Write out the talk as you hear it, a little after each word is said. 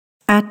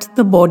At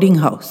the boarding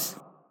house.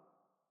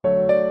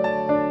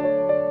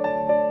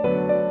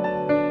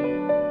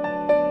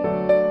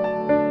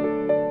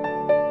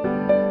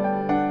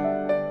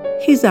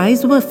 His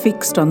eyes were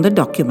fixed on the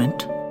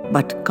document,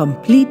 but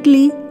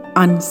completely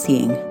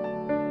unseeing.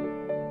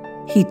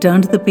 He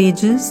turned the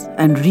pages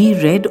and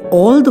reread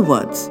all the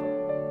words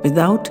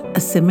without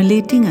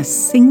assimilating a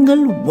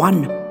single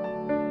one.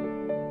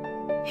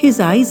 His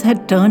eyes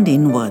had turned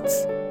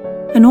inwards,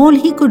 and all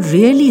he could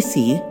really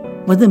see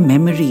were the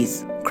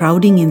memories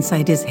crowding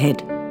inside his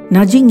head,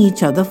 nudging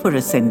each other for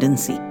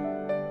ascendancy.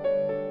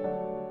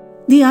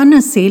 The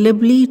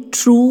unassailably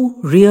true,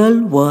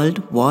 real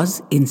world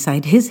was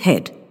inside his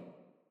head.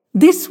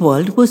 This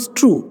world was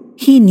true,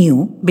 he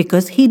knew,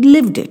 because he'd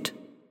lived it.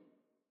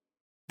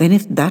 Then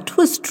if that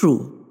was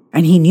true,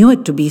 and he knew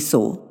it to be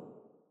so,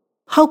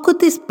 how could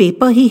this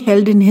paper he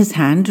held in his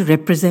hand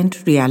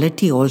represent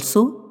reality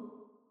also?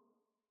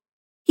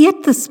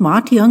 Yet the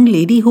smart young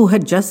lady who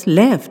had just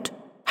left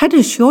had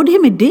assured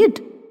him it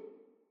did.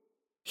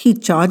 He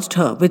charged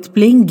her with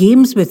playing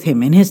games with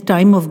him in his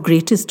time of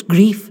greatest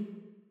grief.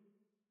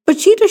 But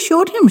she'd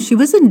assured him she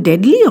was in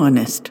deadly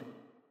earnest.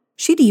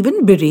 She'd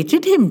even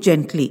berated him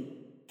gently.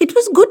 It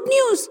was good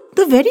news,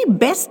 the very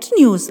best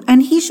news,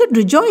 and he should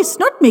rejoice,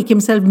 not make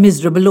himself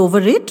miserable over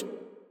it.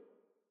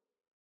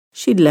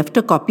 She'd left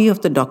a copy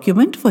of the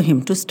document for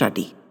him to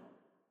study.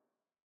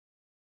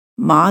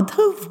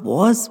 Madhav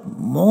was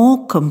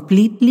more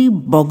completely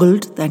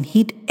boggled than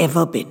he'd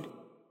ever been.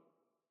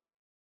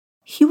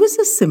 He was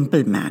a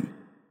simple man.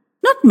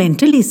 Not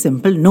mentally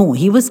simple, no,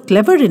 he was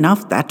clever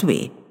enough that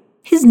way.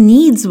 His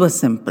needs were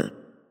simple.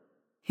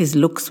 His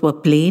looks were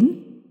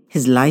plain,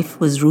 his life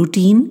was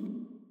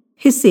routine,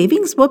 his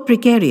savings were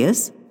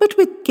precarious, but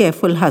with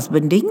careful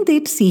husbanding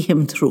they'd see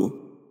him through.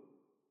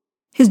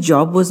 His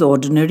job was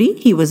ordinary,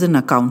 he was an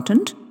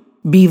accountant,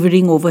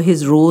 beavering over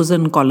his rows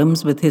and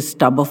columns with his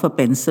stub of a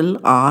pencil,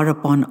 hour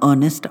upon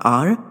earnest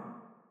hour.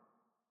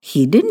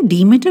 He didn't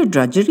deem it a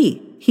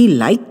drudgery, he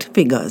liked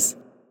figures.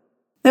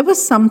 There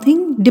was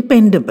something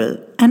dependable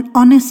and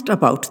honest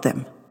about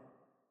them.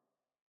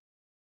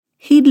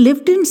 He'd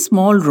lived in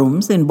small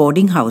rooms in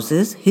boarding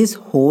houses his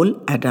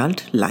whole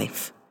adult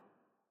life.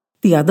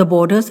 The other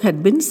boarders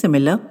had been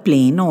similar,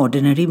 plain,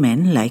 ordinary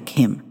men like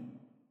him.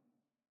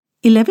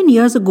 11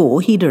 years ago,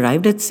 he'd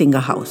arrived at Singer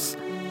House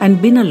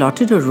and been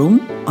allotted a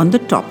room on the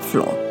top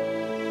floor.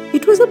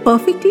 It was a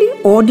perfectly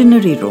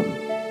ordinary room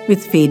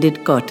with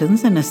faded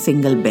curtains and a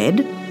single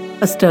bed,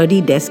 a sturdy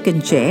desk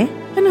and chair,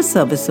 and a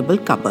serviceable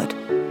cupboard.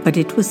 But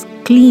it was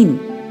clean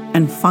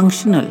and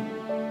functional,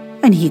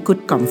 and he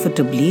could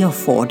comfortably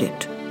afford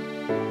it.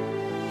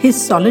 His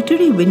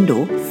solitary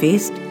window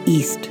faced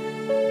east,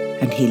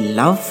 and he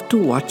loved to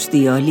watch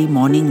the early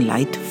morning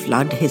light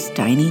flood his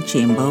tiny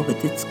chamber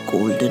with its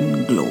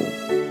golden glow.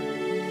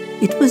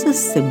 It was a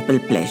simple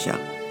pleasure,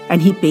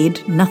 and he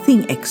paid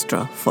nothing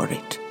extra for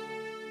it.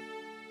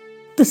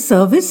 The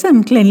service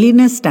and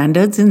cleanliness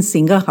standards in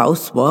Singer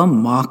House were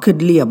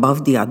markedly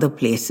above the other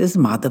places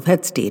Madhav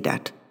had stayed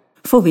at,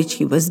 for which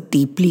he was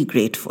deeply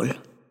grateful.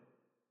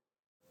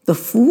 The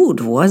food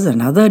was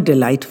another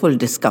delightful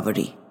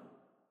discovery.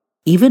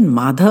 Even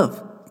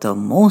Madhav, the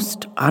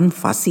most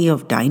unfussy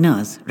of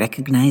diners,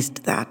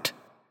 recognized that.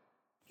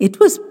 It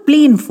was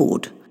plain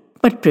food,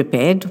 but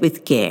prepared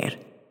with care,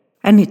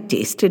 and it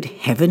tasted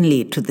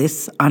heavenly to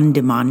this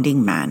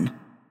undemanding man.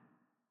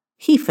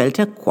 He felt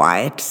a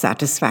quiet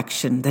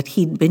satisfaction that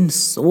he'd been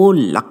so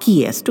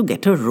lucky as to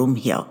get a room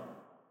here.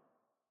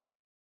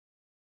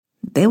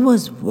 There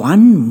was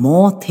one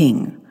more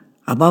thing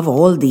above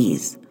all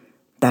these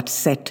that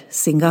set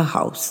Singer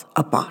House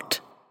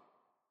apart.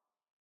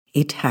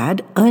 It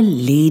had a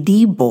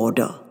lady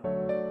boarder.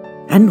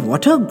 And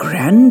what a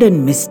grand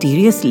and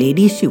mysterious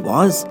lady she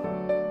was.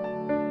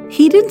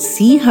 He didn't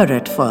see her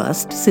at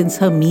first, since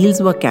her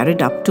meals were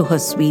carried up to her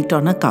suite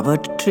on a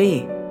covered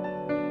tray.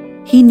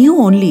 He knew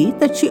only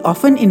that she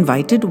often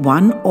invited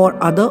one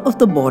or other of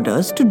the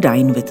boarders to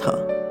dine with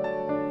her.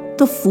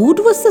 The food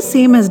was the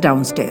same as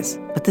downstairs,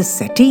 but the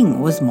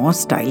setting was more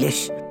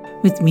stylish,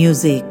 with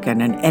music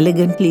and an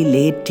elegantly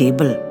laid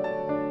table.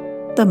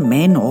 The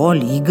men all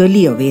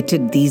eagerly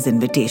awaited these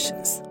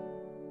invitations.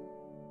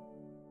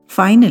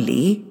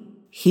 Finally,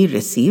 he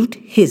received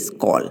his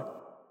call,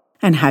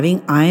 and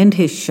having ironed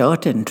his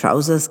shirt and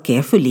trousers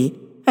carefully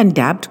and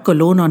dabbed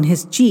cologne on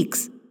his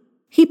cheeks,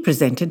 he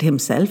presented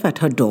himself at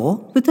her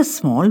door with a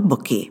small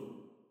bouquet.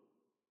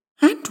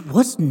 And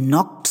was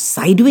knocked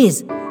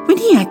sideways when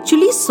he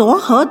actually saw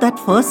her that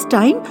first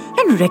time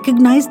and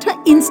recognized her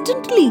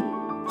instantly.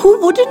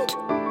 Who wouldn't?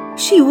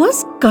 She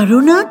was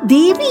Karuna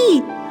Devi,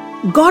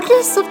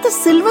 goddess of the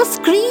silver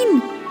screen.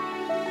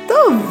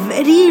 The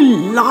very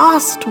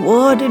last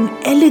word in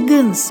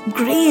elegance,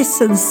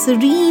 grace, and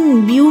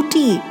serene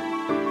beauty.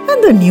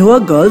 And the newer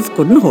girls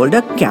couldn't hold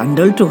a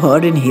candle to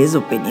her in his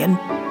opinion.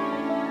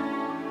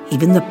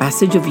 Even the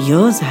passage of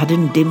years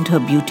hadn't dimmed her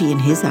beauty in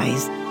his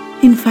eyes.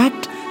 In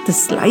fact, the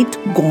slight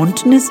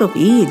gauntness of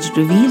age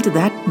revealed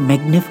that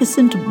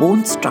magnificent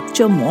bone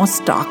structure more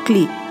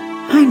starkly,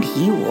 and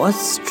he was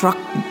struck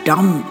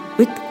dumb.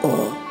 with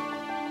awe.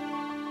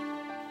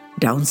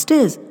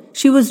 Downstairs,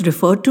 she was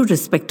referred to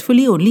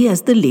respectfully only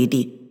as the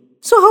lady.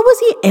 So how was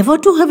he ever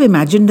to have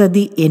imagined that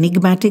the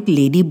enigmatic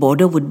lady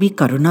boarder would be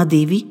Karuna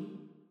Devi?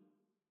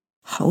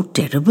 How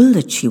terrible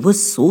that she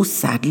was so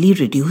sadly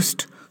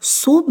reduced,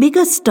 so big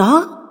a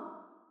star.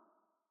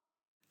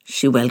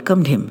 She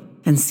welcomed him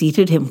and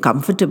seated him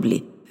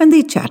comfortably, and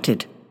they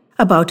chatted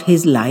about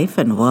his life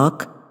and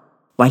work,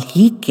 while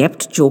he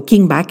kept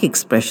joking back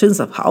expressions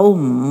of how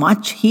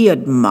much he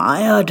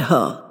admired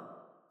her.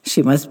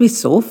 She must be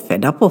so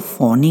fed up of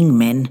fawning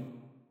men.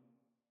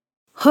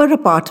 Her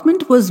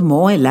apartment was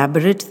more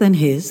elaborate than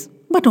his,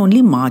 but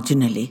only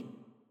marginally.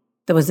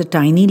 There was a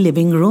tiny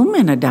living room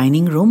and a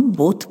dining room,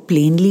 both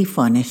plainly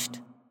furnished.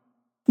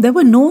 There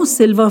were no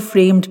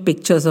silver-framed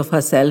pictures of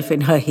herself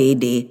in her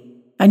heyday,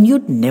 and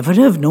you'd never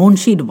have known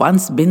she'd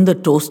once been the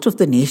toast of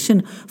the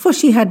nation, for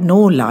she had no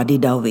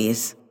la-di-da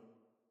ways.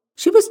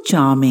 She was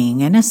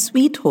charming and a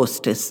sweet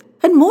hostess,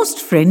 and most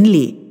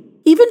friendly,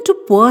 even to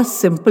poor,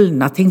 simple,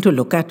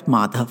 nothing-to-look-at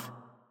Madhav.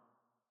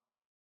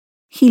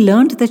 He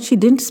learned that she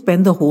didn't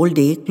spend the whole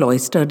day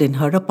cloistered in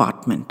her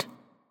apartment.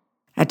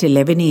 At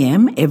 11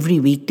 a.m. every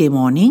weekday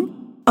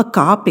morning, a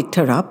car picked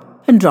her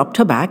up and dropped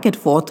her back at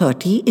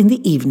 4:30 in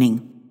the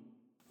evening.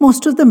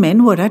 Most of the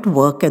men were at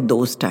work at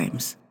those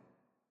times.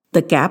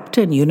 The capped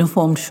and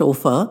uniformed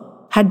chauffeur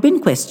had been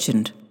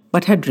questioned,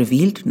 but had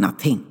revealed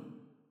nothing.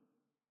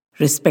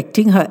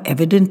 Respecting her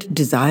evident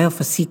desire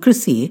for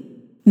secrecy,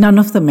 none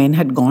of the men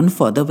had gone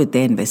further with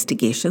their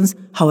investigations,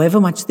 however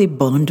much they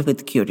burned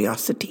with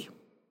curiosity.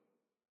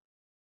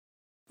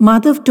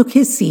 Madhav took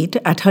his seat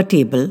at her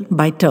table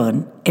by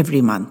turn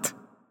every month.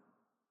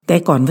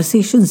 Their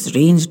conversations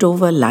ranged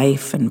over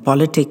life and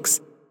politics,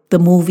 the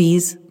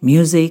movies,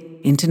 music,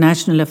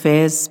 international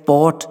affairs,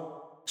 sport.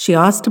 She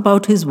asked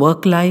about his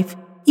work life,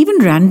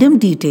 even random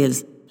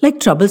details like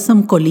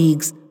troublesome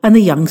colleagues and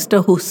the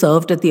youngster who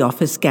served at the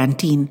office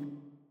canteen.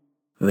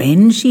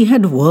 When she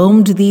had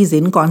wormed these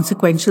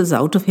inconsequentials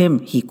out of him,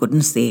 he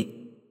couldn't say.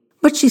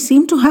 But she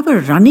seemed to have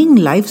a running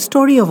life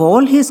story of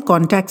all his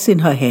contacts in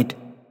her head.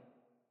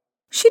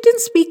 She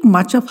didn't speak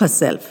much of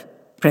herself,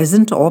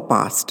 present or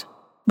past,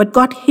 but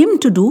got him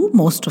to do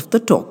most of the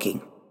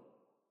talking.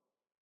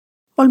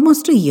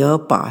 Almost a year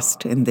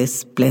passed in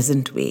this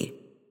pleasant way,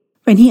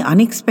 when he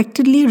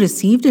unexpectedly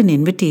received an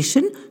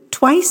invitation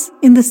twice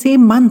in the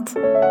same month.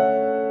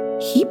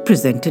 He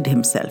presented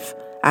himself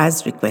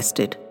as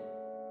requested,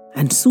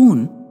 and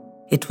soon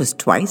it was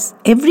twice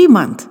every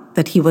month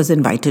that he was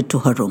invited to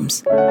her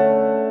rooms.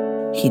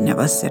 He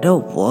never said a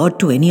word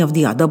to any of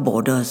the other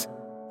boarders,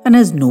 and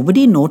as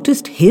nobody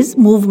noticed his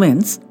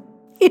movements,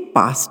 it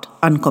passed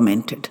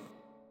uncommented.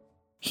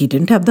 He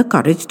didn't have the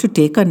courage to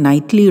take a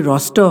nightly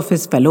roster of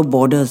his fellow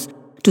boarders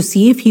to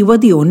see if he were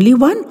the only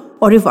one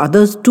or if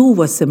others too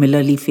were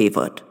similarly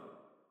favored.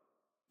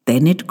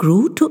 Then it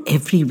grew to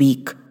every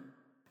week,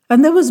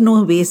 and there was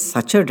no way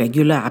such a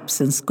regular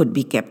absence could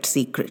be kept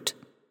secret.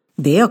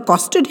 They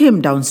accosted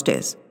him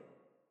downstairs,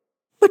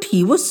 but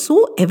he was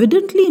so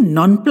evidently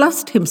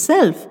nonplussed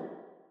himself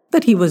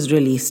that he was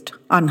released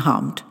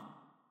unharmed.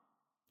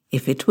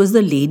 If it was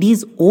the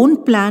lady's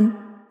own plan,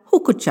 who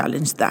could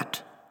challenge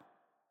that?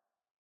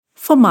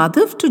 For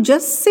Madhav to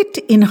just sit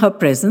in her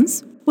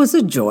presence was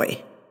a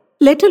joy,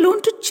 let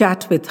alone to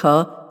chat with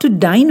her, to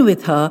dine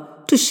with her,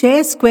 to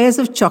share squares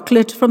of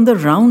chocolate from the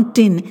round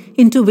tin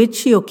into which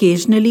she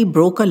occasionally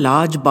broke a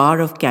large bar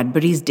of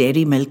Cadbury's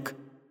dairy milk.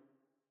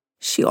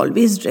 She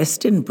always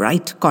dressed in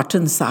bright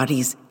cotton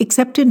saris,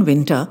 except in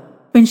winter,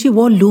 when she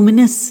wore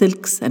luminous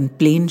silks and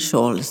plain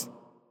shawls.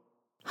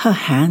 Her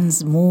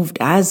hands moved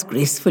as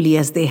gracefully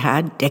as they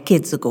had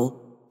decades ago,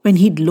 when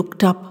he'd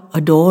looked up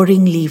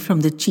adoringly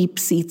from the cheap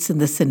seats in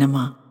the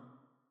cinema.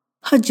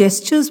 Her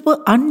gestures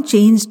were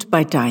unchanged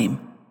by time,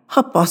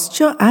 her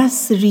posture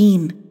as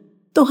serene,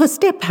 though her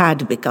step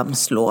had become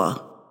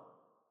slower.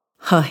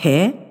 Her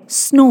hair,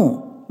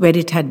 snow where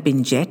it had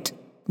been jet,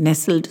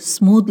 nestled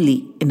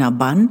smoothly in a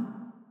bun,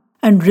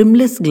 and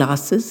rimless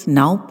glasses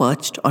now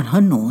perched on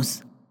her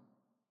nose.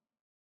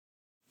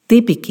 They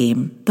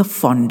became the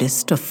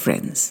fondest of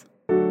friends.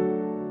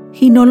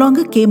 He no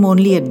longer came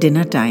only at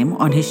dinner time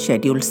on his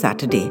scheduled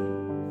Saturday,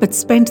 but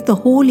spent the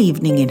whole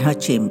evening in her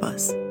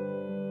chambers.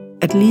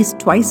 At least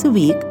twice a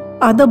week,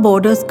 other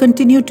boarders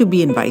continued to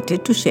be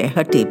invited to share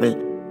her table,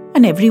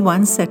 and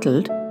everyone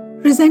settled,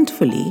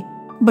 resentfully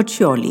but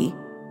surely,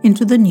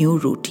 into the new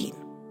routine.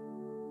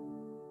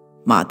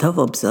 Madhav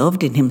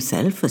observed in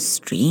himself a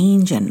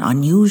strange and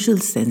unusual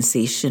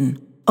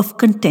sensation of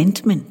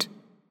contentment,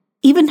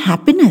 even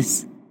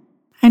happiness,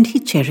 and he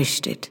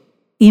cherished it,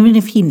 even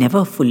if he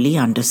never fully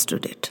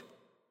understood it.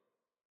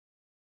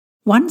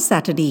 One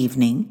Saturday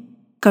evening,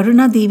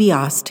 Karuna Devi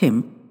asked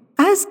him,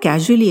 as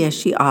casually as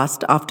she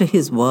asked after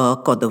his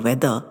work or the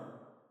weather,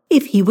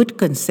 if he would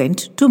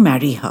consent to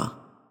marry her.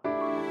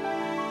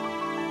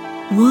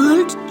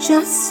 World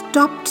just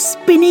stopped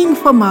spinning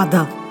for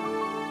Madhav.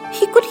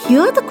 He could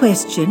hear the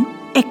question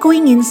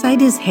echoing inside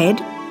his head,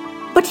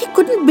 but he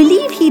couldn't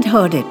believe he'd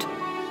heard it.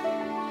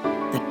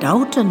 The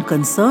doubt and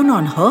concern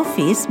on her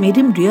face made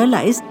him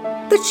realize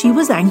that she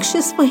was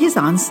anxious for his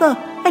answer,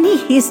 and he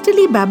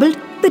hastily babbled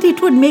that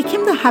it would make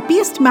him the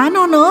happiest man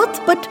on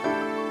earth. But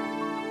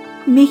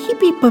may he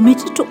be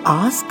permitted to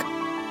ask,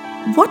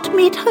 what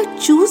made her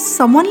choose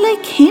someone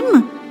like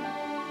him?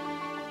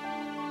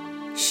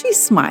 She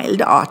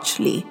smiled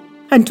archly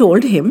and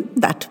told him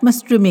that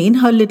must remain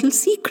her little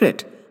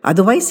secret,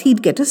 otherwise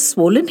he'd get a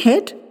swollen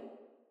head.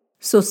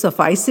 So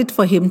suffice it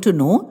for him to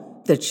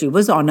know that she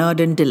was honored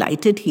and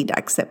delighted he'd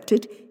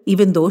accepted,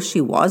 even though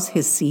she was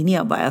his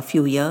senior by a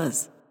few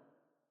years.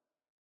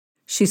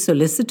 She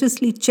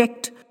solicitously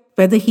checked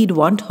whether he'd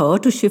want her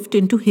to shift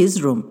into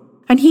his room,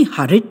 and he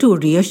hurried to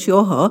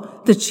reassure her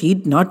that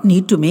she'd not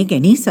need to make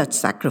any such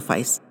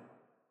sacrifice.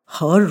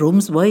 Her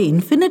rooms were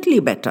infinitely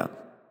better,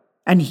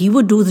 and he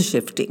would do the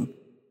shifting.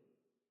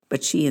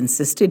 But she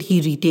insisted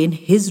he retain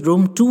his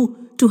room too,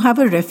 to have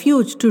a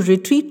refuge to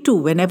retreat to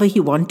whenever he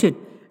wanted,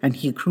 and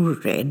he grew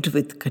red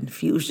with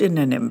confusion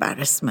and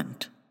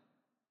embarrassment.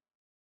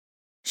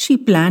 She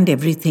planned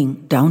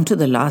everything down to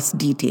the last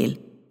detail,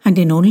 and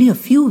in only a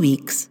few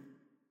weeks,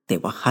 they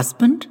were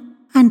husband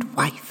and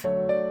wife.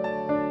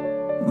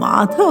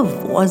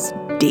 Madhav was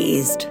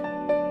dazed.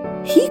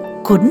 He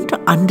couldn't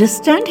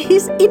understand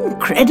his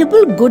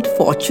incredible good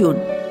fortune.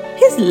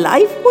 His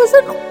life was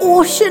an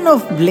ocean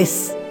of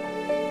bliss.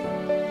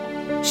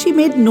 She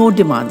made no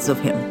demands of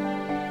him,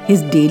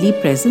 his daily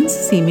presence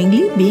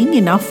seemingly being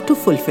enough to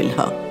fulfill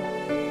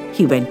her.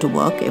 He went to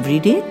work every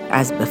day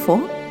as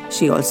before.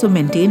 She also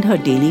maintained her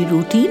daily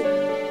routine.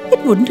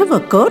 It wouldn't have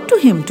occurred to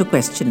him to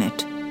question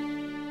it.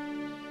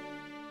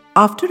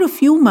 After a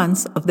few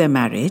months of their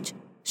marriage,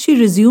 she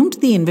resumed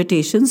the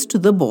invitations to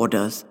the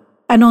boarders,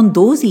 and on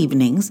those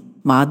evenings,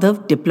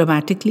 Madhav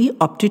diplomatically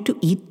opted to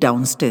eat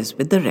downstairs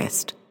with the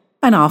rest,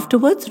 and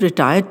afterwards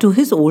retired to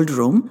his old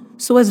room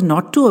so as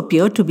not to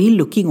appear to be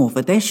looking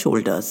over their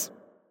shoulders.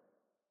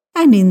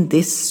 And in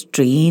this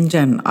strange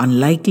and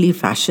unlikely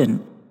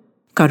fashion,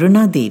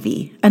 Karuna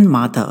Devi and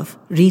Madhav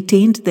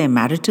retained their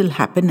marital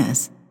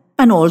happiness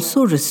and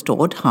also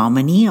restored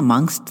harmony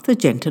amongst the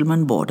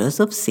gentlemen boarders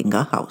of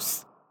Singha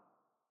House.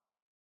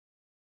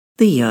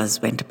 The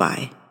years went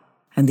by,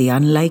 and the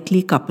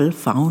unlikely couple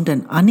found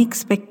an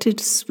unexpected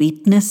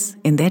sweetness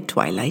in their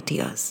twilight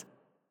years.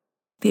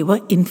 They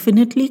were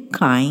infinitely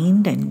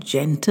kind and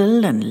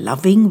gentle and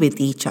loving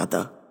with each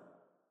other.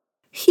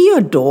 He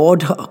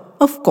adored her,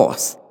 of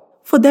course,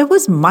 for there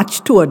was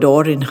much to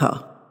adore in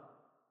her.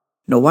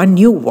 No one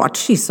knew what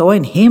she saw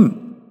in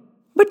him,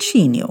 but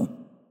she knew,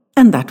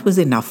 and that was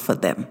enough for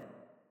them.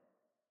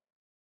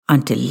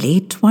 Until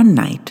late one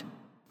night,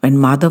 when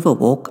Madhav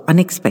awoke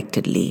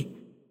unexpectedly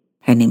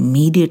and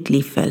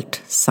immediately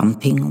felt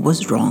something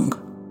was wrong.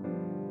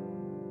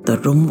 The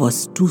room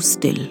was too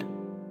still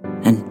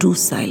and too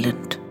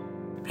silent,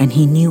 and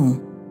he knew,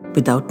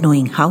 without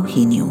knowing how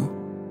he knew,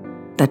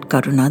 that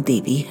Karuna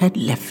Devi had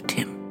left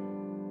him.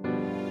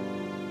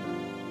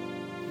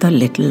 The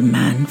little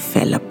man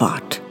fell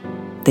apart.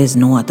 There's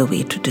no other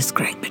way to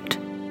describe it.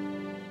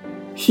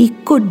 He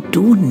could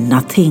do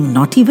nothing,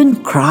 not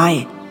even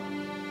cry.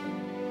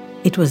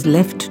 It was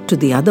left to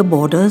the other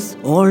boarders,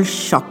 all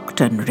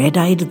shocked and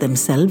red-eyed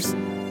themselves,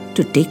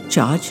 to take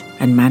charge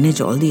and manage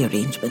all the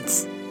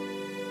arrangements.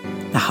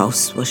 The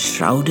house was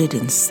shrouded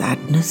in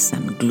sadness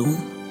and gloom.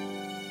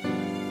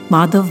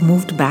 Madhav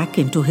moved back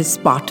into his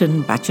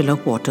Spartan bachelor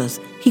quarters.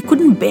 He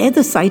couldn't bear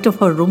the sight of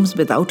her rooms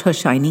without her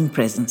shining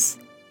presence.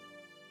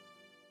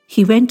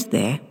 He went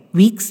there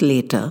weeks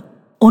later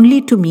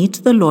only to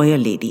meet the lawyer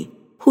lady,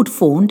 who'd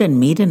phoned and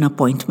made an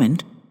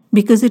appointment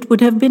because it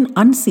would have been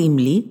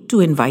unseemly to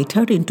invite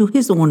her into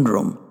his own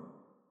room.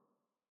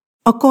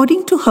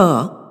 According to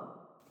her,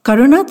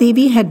 Karuna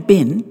Devi had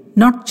been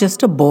not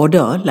just a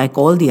boarder like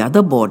all the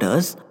other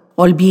boarders,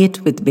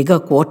 albeit with bigger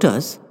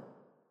quarters.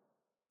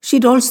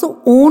 She'd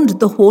also owned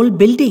the whole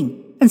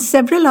building and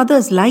several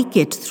others like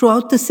it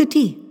throughout the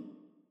city.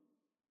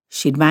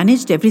 She'd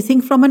managed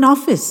everything from an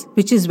office,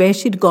 which is where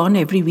she'd gone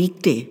every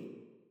weekday.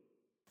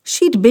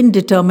 She'd been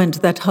determined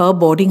that her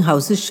boarding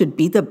houses should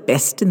be the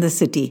best in the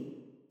city,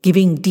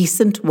 giving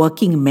decent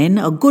working men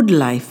a good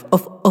life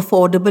of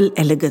affordable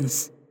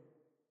elegance.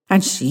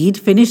 And she'd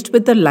finished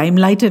with the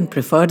limelight and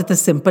preferred the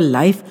simple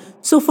life,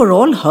 so for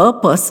all her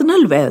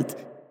personal wealth,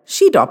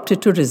 she'd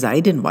opted to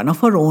reside in one of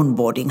her own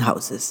boarding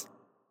houses.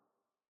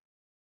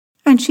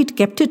 And she'd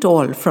kept it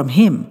all from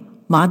him,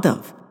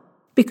 Madhav,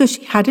 because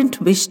she hadn't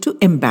wished to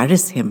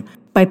embarrass him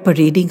by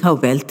parading her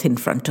wealth in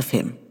front of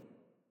him.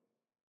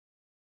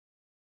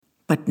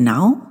 But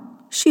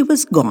now she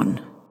was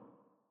gone,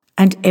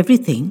 and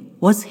everything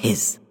was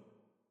his.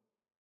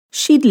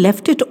 She'd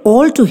left it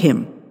all to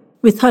him,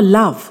 with her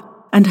love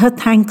and her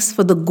thanks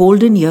for the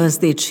golden years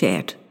they'd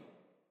shared.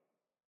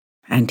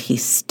 And he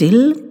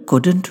still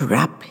couldn't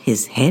wrap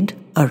his head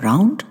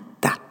around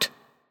that.